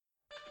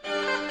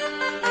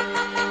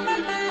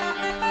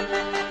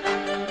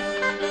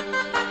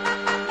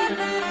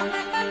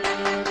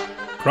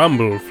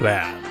Crumble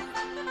Flam.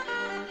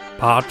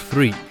 Part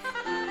 3.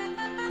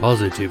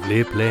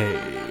 Positively Plague.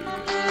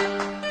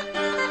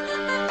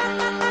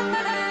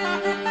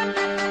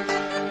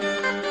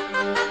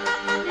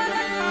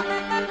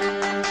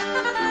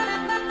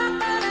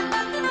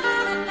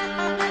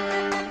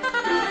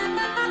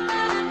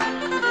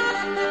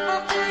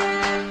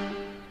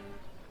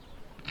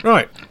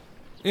 Right,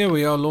 here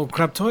we are, Lord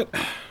Crabtite.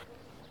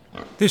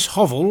 This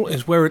hovel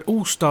is where it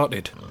all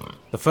started.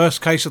 The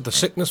first case of the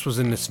sickness was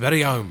in this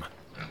very home.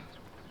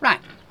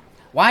 Right.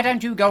 Why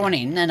don't you go on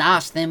in and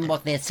ask them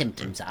what their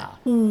symptoms are?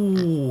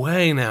 Ooh,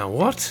 hey now,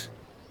 what?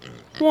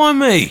 Why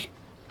me?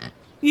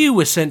 You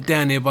were sent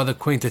down here by the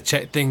Queen to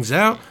check things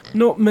out,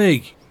 not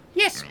me.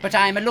 Yes, but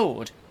I am a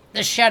lord,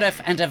 the sheriff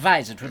and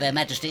advisor to their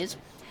majesties.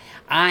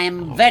 I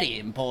am very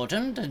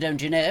important,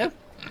 don't you know?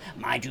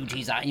 My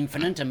duties are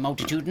infinite and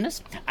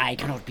multitudinous. I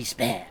cannot be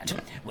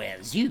spared,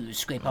 whereas you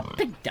scrape up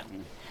pig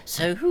dung.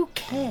 So who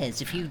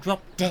cares if you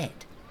drop dead?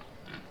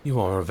 You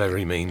are a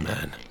very mean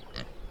man.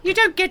 You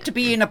don't get to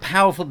be in a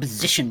powerful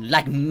position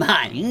like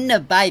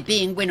mine by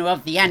being winner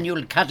of the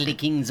annual Cuddly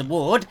Kings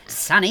Award,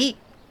 Sonny.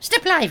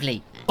 Step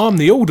lively. I'm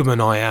the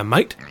alderman, I am,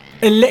 mate.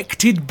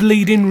 Elected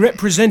bleeding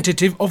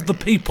representative of the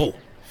people.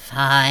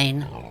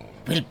 Fine.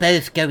 We'll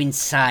both go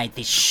inside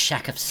this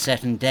shack of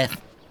certain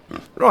death.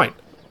 Right.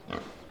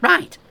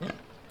 Right.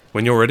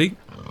 When you're ready.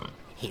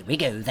 Here we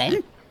go,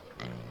 then.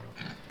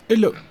 Hey,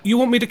 look, you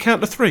want me to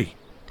count to 3?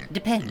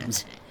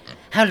 Depends.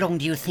 How long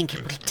do you think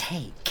it will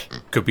take?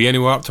 Could be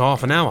anywhere up to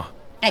half an hour.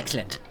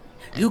 Excellent.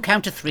 You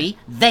count to 3,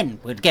 then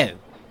we'll go.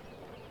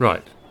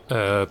 Right.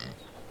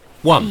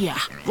 1. Yeah,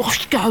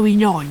 what's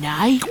going on,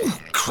 eh?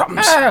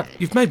 Crumbs!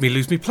 You've made me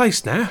lose my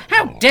place now.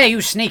 How dare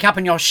you sneak up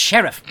on your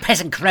sheriff,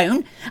 peasant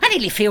crone? I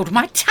nearly filled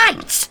my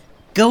tights.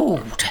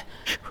 Gold.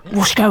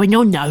 What's going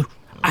on, though,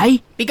 eh?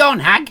 Begone,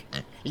 hag.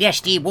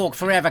 Lest ye walk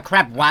forever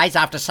crabwise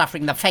after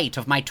suffering the fate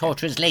of my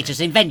torturer's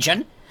latest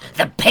invention,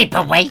 the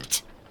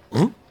paperweight.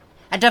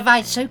 A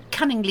device so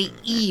cunningly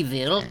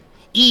evil,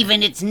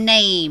 even its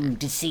name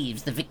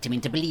deceives the victim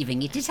into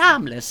believing it is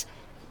harmless.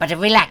 But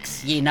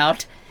relax ye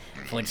not,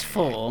 for its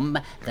form,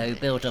 though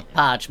built of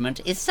parchment,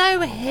 is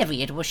so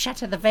heavy it will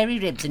shatter the very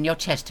ribs in your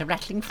chest to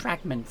rattling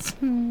fragments.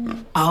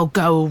 I'll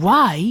go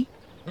away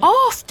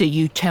after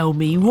you tell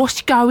me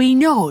what's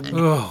going on.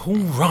 Oh, all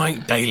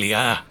right,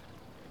 Dahlia.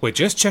 We're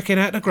just checking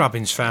out the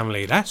Grubbins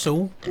family, that's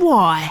all.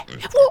 Why?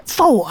 What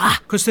for?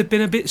 'Cause they've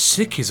been a bit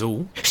sick is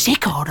all.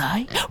 Sick, are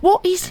they?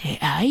 What is it,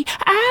 eh?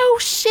 How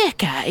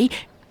sick, eh?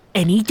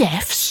 Any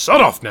deaths?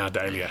 Sod off now,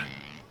 Dahlia.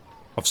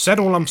 I've said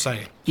all I'm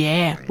saying.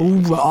 Yeah,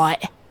 all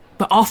right.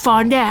 But I'll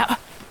find out.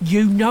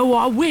 You know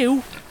I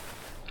will.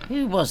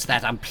 Who was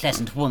that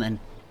unpleasant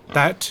woman?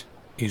 That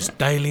is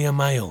Dahlia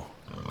Mail,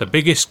 the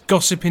biggest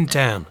gossip in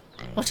town.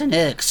 What an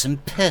irksome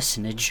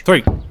personage.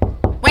 3.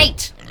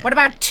 Wait! What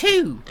about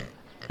 2?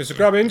 Mr.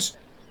 Grubbins,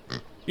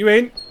 you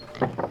in?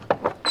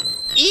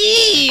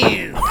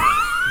 Ew!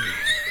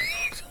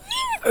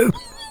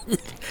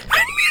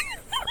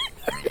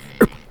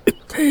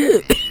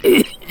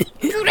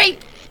 Great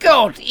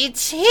God,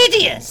 it's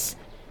hideous!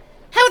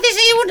 How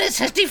this illness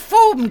has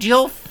deformed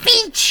your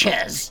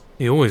features!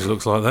 He always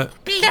looks like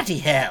that. Bloody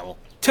hell!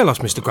 Tell us,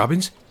 Mr.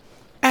 Grubbins,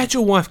 how'd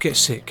your wife get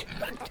sick?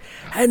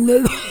 And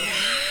then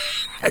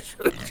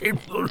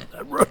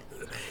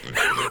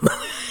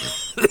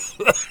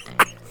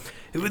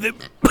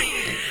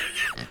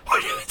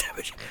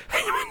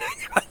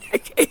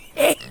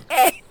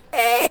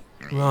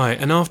Right,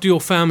 and after your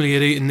family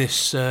had eaten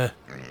this,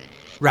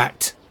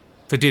 rat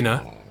for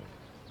dinner,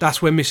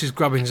 that's when Mrs.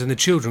 Grubbins and the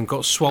children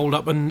got swolled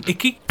up and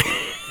icky?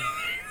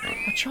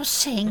 But you're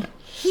saying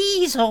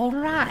he's all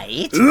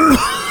right?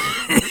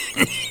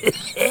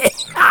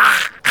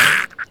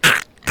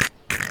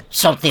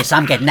 Sod this,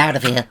 I'm getting out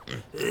of here.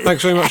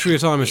 Thanks very much for your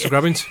time, Mr.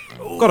 Grubbins.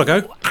 Gotta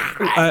go.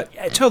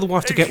 Tell the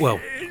wife to get well.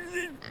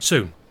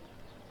 Soon.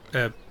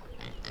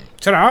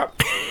 Ta-ra!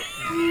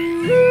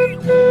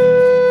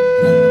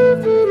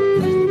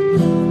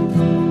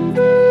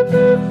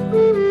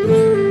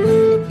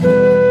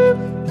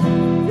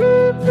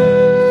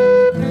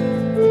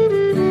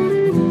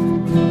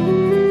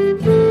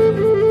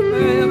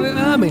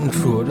 I'm in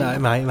food,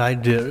 my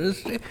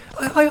dearest.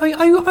 Are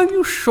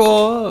you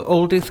sure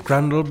Oldith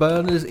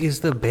Grundleburn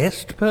is the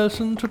best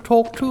person to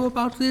talk to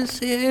about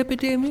this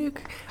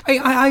epidemic?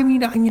 I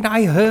mean,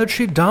 I heard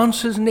she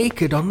dances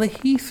naked on the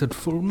heath at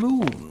full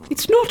moon.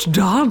 It's not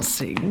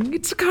dancing,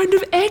 it's a kind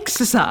of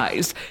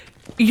exercise.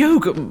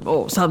 Yoga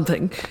or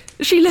something.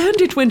 She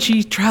learned it when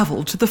she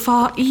travelled to the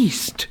Far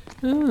East.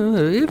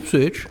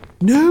 Ipswich?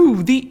 No,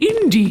 the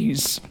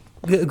Indies.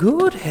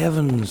 Good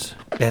heavens.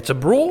 That's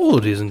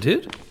abroad, isn't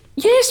it?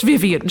 Yes,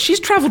 Vivian,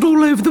 she's travelled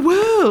all over the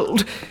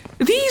world.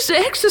 These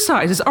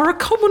exercises are a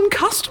common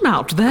custom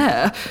out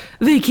there.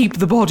 They keep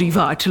the body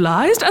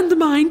vitalised and the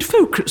mind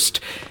focused.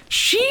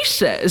 She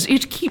says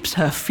it keeps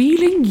her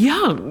feeling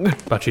young.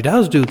 But she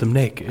does do them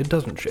naked,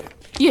 doesn't she?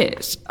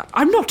 Yes,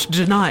 I'm not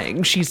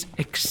denying she's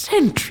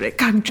eccentric.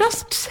 I'm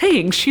just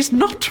saying she's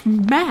not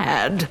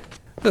mad.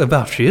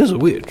 But she is a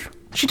witch.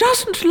 She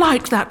doesn't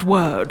like that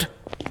word.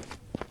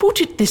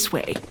 Put it this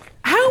way.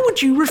 How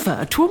would you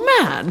refer to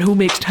a man who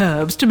mixed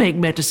herbs to make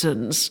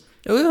medicines?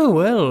 Oh,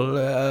 well,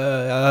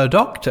 a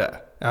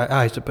doctor,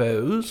 I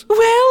suppose.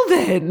 Well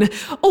then,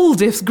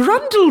 Aldith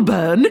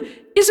Grundleburn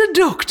is a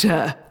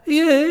doctor.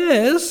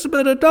 Yes,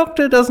 but a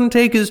doctor doesn't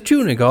take his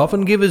tunic off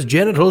and give his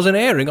genitals an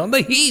airing on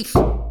the heath.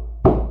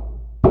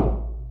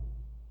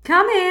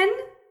 Come in.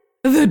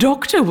 The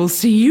doctor will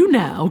see you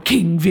now,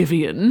 King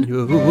Vivian.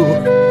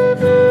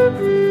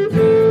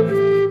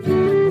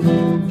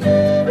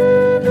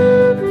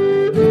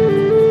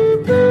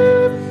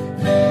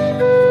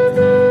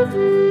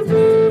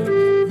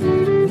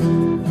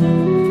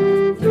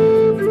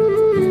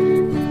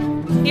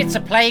 It's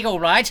a plague, all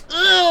right.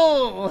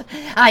 Ooh!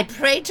 I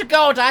pray to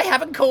God I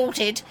haven't caught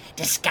it.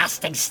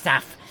 Disgusting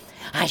stuff.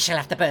 I shall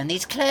have to burn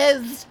these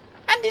clothes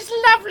and this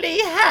lovely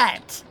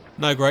hat.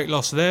 No great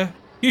loss there.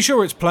 You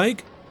sure it's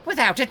plague?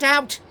 Without a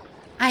doubt.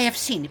 I have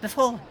seen it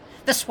before.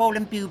 The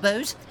swollen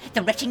buboes,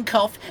 the retching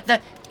cough,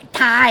 the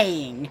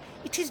dying.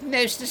 It is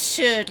most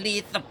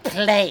assuredly the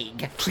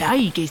plague.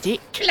 Plague, is it?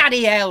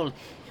 Bloody hell!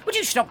 Would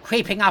you stop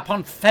creeping up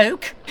on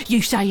folk?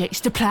 You say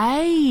it's the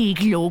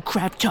plague, Lord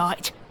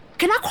Crabtite.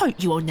 Can I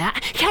quote you on that?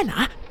 Can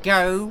I?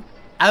 Go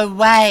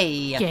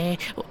away. Yeah,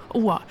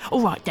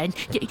 all right then.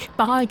 Yeah,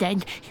 bye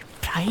then.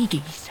 Plague,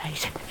 he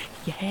says.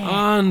 Yeah.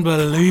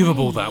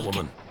 Unbelievable, that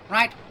woman.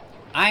 Right.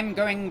 I'm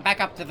going back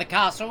up to the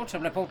castle to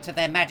report to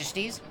their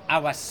majesties,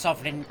 our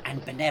sovereign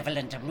and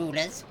benevolent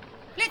rulers.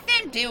 Let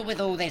them deal with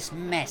all this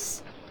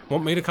mess.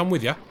 Want me to come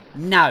with you?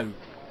 No.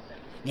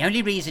 The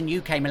only reason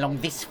you came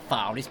along this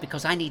far is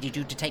because I needed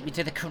you to take me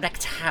to the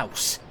correct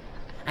house.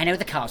 I know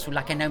the castle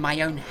like I know my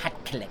own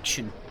hat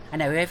collection. I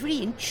know every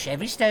inch,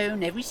 every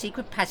stone, every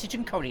secret passage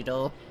and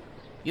corridor.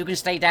 You can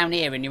stay down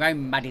here in your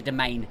own muddy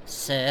domain,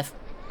 serf.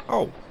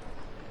 Oh,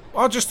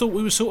 I just thought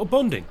we were sort of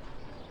bonding.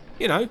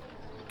 You know,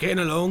 getting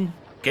along,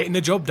 getting the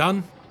job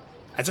done.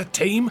 As a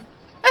team.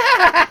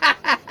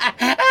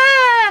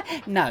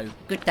 No,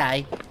 good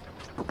day.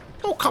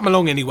 Oh, come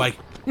along anyway.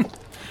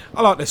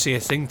 I like to see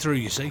a thing through,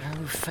 you see.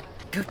 Oh, for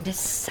goodness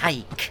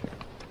sake.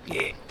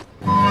 Yeah.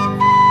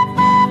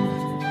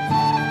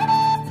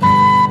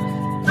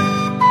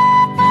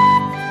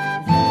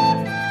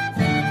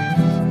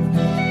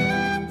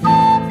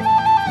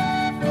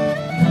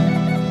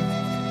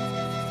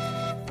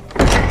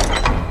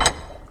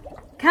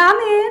 Come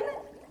in.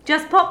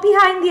 Just pop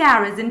behind the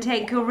arras and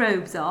take your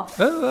robes off.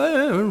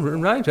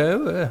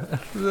 Righto.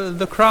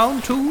 The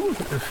crown too?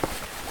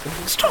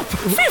 Stop,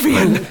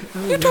 Vivian!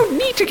 You don't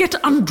need to get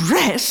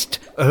undressed.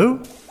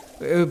 Oh?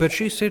 But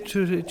she said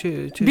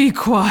to... Be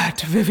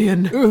quiet,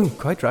 Vivian. Oh,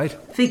 quite right.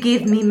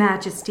 Forgive me,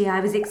 Majesty,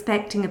 I was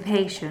expecting a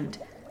patient.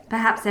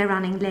 Perhaps they're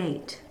running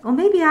late. Or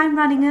maybe I'm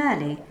running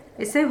early.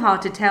 It's so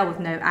hard to tell with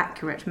no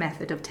accurate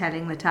method of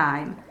telling the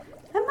time.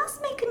 I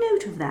must make a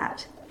note of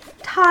that.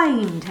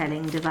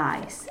 Time-telling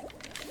device.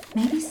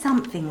 Maybe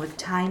something with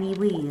tiny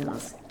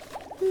wheels.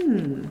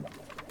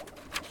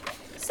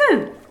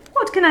 So,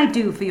 what can I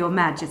do for your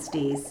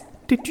majesties?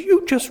 Did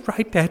you just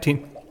write that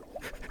in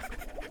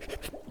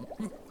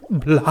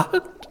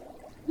blood?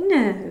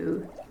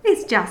 No,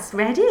 it's just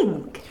red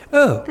ink.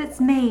 Oh. That's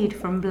made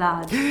from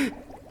blood.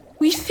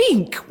 We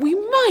think we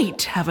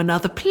might have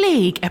another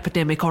plague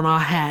epidemic on our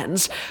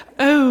hands.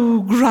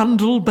 Oh,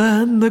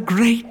 Grundleburn the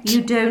Great.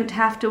 You don't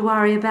have to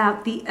worry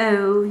about the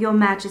O, your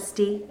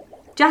majesty.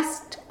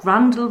 Just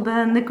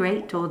Grundleburn the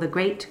Great, or the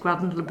Great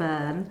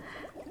Grundleburn.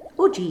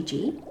 Or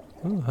Gigi.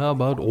 Oh, how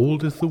about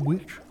Aldith the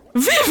Witch?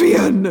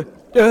 Vivian!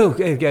 Oh,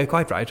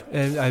 quite right.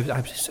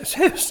 I'm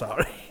so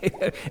sorry.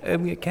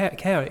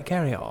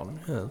 Carry on.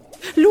 Oh.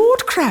 Lord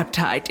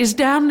Crabtite is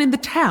down in the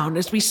town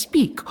as we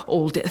speak,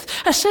 Aldith,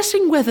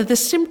 assessing whether the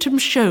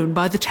symptoms shown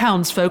by the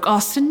townsfolk are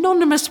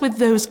synonymous with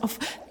those of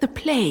the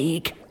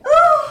plague.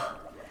 Oh,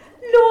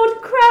 Lord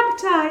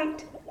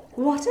Crabtite!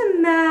 What a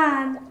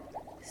man!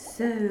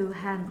 So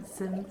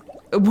handsome.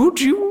 Would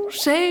you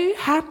say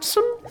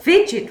handsome?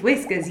 Fidget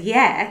whiskers,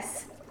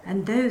 yes.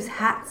 And those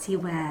hats he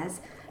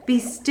wears. Be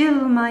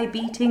still my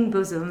beating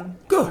bosom.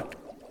 Good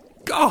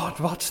God,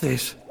 what's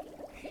this?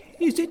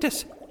 Is it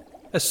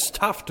a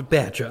stuffed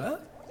badger?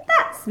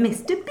 That's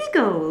Mr.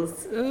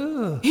 Biggles.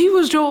 He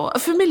was your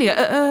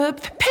familiar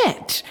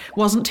pet,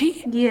 wasn't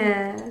he?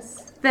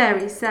 Yes,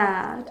 very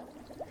sad.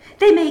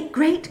 They make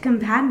great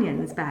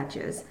companions,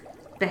 badgers.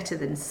 Better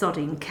than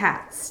sodding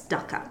cats,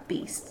 stuck-up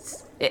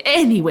beasts.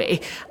 Anyway,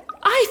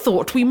 I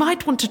thought we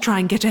might want to try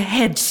and get a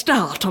head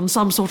start on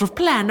some sort of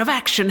plan of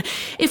action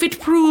if it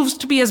proves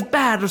to be as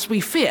bad as we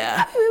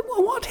fear.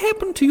 What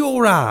happened to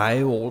your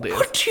eye, Aldith?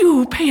 Would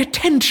you pay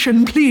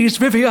attention, please,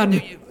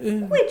 Vivian?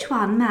 Which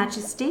one,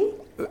 Majesty?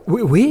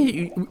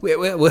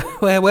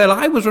 Well,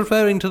 I was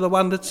referring to the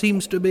one that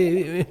seems to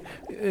be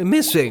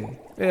missing.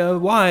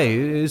 Why?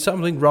 Is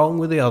something wrong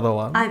with the other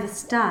one? I've a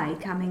sty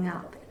coming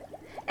up.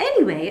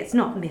 Anyway, it's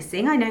not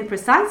missing. I know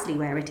precisely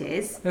where it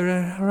is.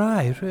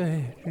 Right.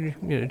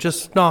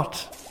 Just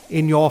not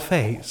in your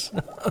face.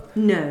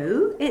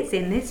 No, it's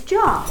in this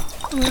jar.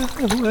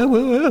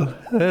 Well,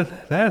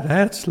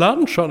 that's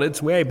lunch on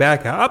its way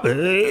back up.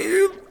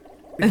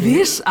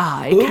 This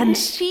eye can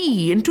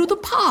see into the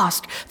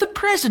past, the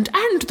present,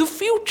 and the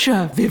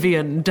future,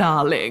 Vivian,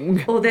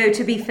 darling. Although,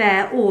 to be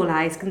fair, all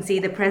eyes can see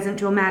the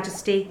present, Your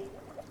Majesty.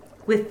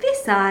 With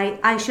this eye,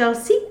 I shall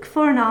seek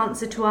for an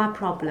answer to our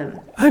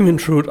problem.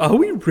 Ermintrude, are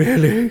we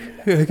really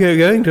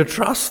going to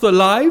trust the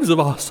lives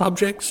of our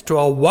subjects to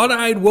a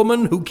one-eyed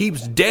woman who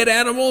keeps dead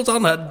animals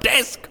on her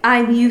desk?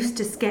 I'm used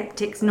to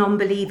skeptics,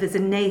 non-believers,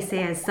 and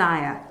naysayers,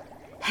 sire.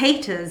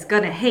 Haters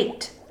gonna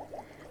hate.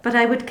 But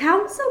I would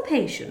counsel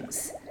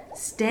patience.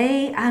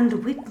 Stay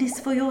and witness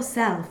for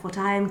yourself what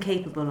I am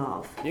capable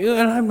of.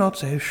 I'm not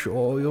so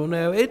sure, you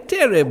know. It's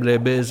terribly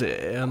busy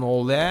and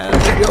all that.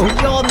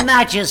 Your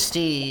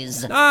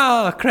Majesties!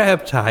 Ah,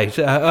 Crabtite.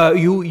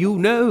 You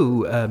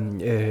know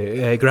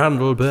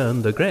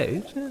Grundleburn the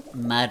Great?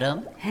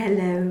 Madam?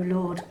 Hello,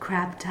 Lord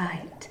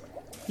Crabtite.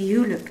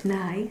 You look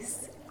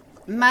nice.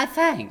 My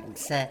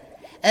thanks.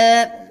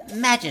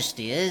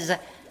 Majesties,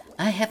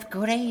 I have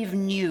grave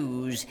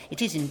news.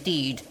 It is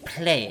indeed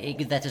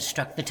plague that has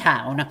struck the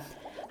town.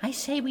 I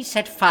say we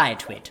set fire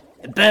to it.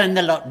 Burn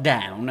the lot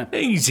down.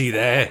 Easy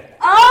there.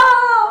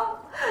 Ah!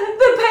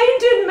 The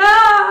painted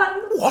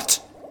man! What?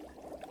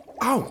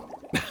 Oh,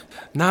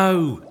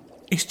 no.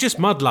 It's just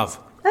mud, love.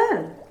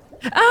 Oh.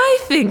 I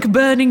think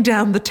burning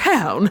down the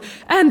town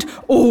and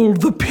all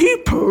the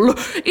people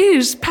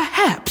is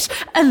perhaps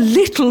a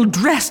little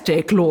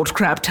drastic, Lord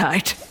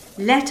Crabtite.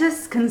 Let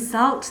us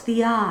consult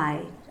the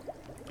eye.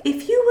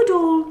 If you would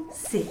all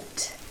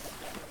sit.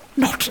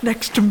 Not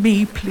next to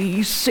me,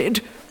 please,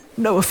 Sid.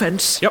 No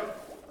offence. Yep.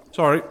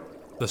 Sorry.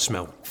 The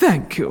smell.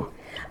 Thank you.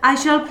 I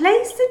shall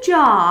place the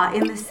jar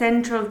in the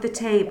centre of the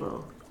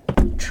table.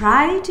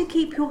 Try to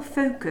keep your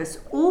focus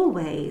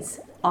always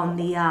on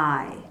the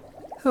eye.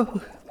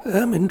 Oh,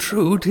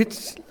 Ermintrude,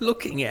 it's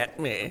looking at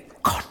me.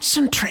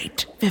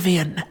 Concentrate,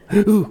 Vivian.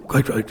 Oh,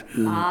 quite right.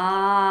 Raman,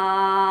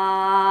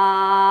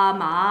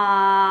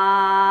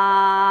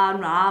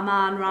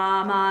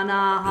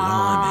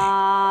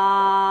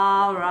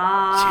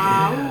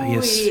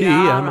 You see,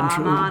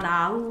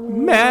 Ermintrude,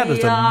 mad as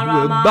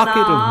a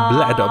bucket of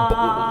bladder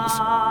balls.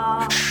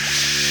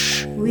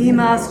 We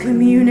must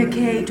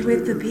communicate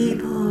with the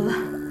people.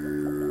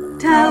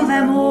 Tell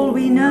them all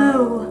we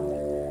know.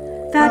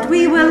 That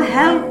we will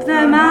help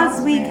them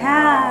as we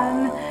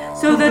can,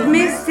 so that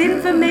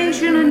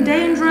misinformation and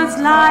dangerous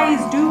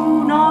lies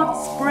do not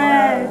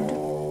spread.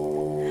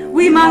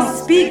 We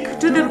must speak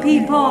to the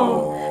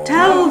people,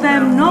 tell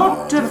them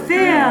not to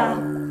fear.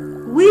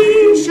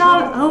 We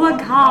shall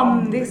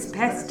overcome this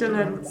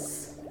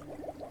pestilence.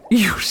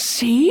 You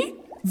see?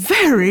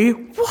 Very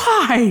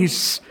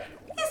wise.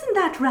 Isn't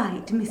that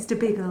right, Mr.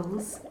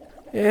 Biggles?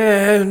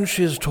 And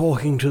she's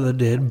talking to the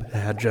dead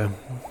badger.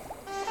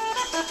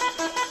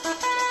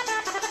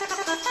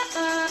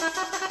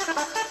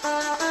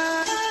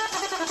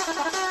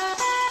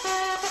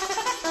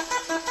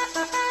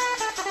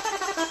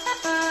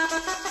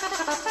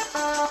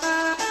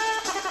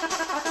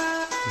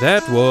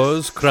 That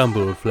was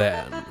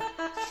Crumbleflan.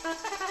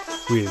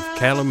 With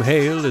Callum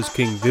Hale as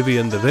King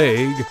Vivian the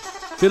Vague,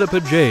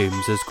 Philippa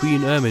James as Queen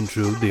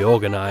Ermintrude the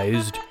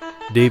Organised,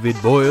 David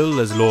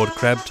Boyle as Lord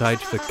Crabtite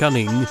the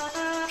Cunning,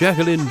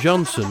 Jacqueline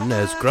Johnson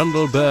as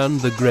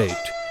Grundleburn the Great,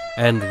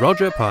 and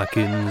Roger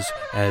Parkins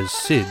as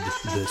Sid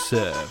the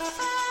Serf.